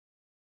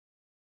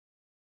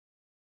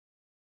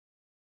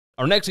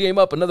Our next game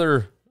up,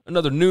 another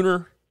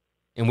nooner,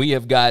 and we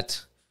have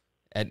got,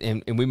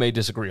 and we may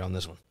disagree on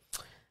this one.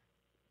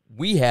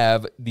 We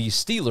have the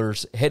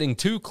Steelers heading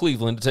to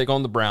Cleveland to take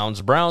on the Browns.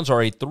 The Browns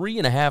are a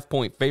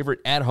 3.5-point favorite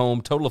at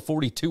home, total of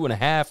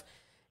 42.5.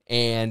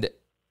 And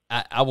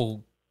I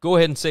will go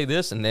ahead and say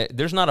this, and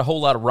there's not a whole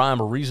lot of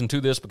rhyme or reason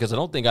to this because I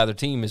don't think either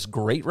team is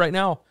great right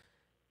now.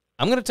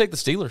 I'm going to take the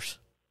Steelers.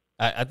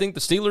 I think the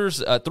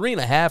Steelers,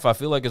 3.5, I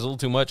feel like is a little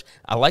too much.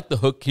 I like the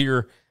hook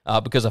here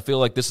because I feel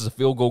like this is a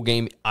field goal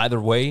game either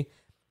way.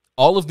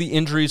 All of the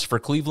injuries for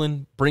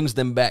Cleveland brings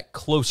them back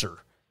closer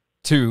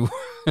to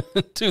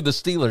to the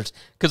Steelers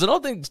because I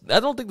don't think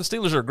the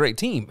Steelers are a great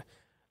team,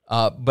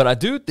 but I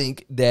do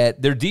think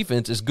that their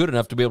defense is good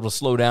enough to be able to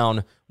slow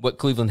down what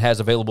Cleveland has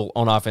available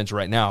on offense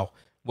right now.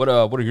 What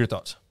are your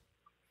thoughts?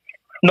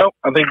 Nope,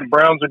 I think the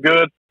Browns are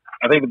good.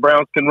 I think the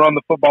Browns can run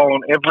the football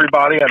on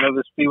everybody. I know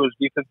the Steelers'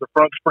 defensive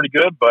front's pretty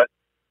good, but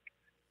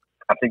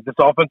I think this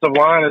offensive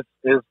line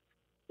is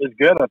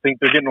good. I think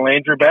they're getting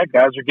Landry back.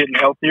 Guys are getting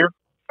healthier.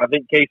 I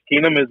think Case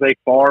Keenum is a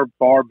far,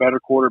 far better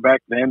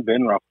quarterback than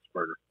Ben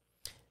Roethlisberger.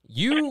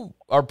 You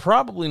are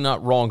probably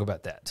not wrong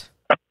about that.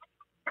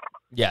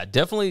 Yeah,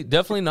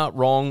 definitely not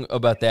wrong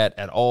about that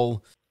at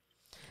all.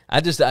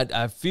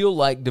 I feel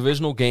like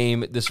divisional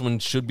game, this one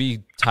should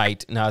be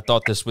tight. Now, I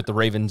thought this with the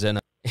Ravens and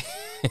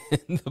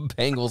the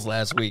Bengals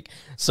last week.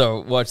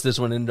 So, watch this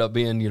one ended up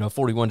being,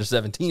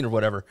 41-17 or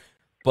whatever.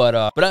 But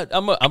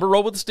I'm a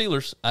roll with the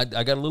Steelers. I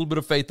got a little bit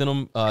of faith in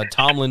them.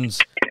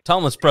 Tomlin's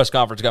press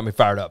conference got me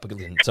fired up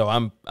again, so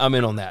I'm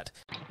in on that.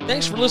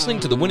 Thanks for listening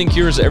to the Winning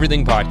Cures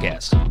Everything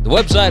podcast. The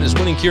website is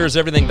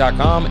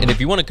winningcureseverything.com, and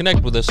if you want to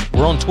connect with us,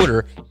 we're on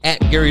Twitter at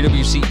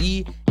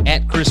GaryWCE,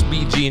 at Chris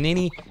B.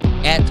 Giannini,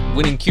 at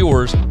Winning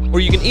Cures, or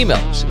you can email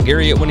us,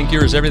 Gary at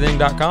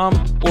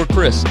winningcureseverything.com or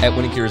Chris at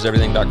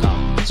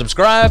winningcureseverything.com.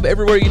 Subscribe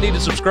everywhere you need to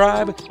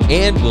subscribe,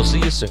 and we'll see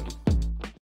you soon.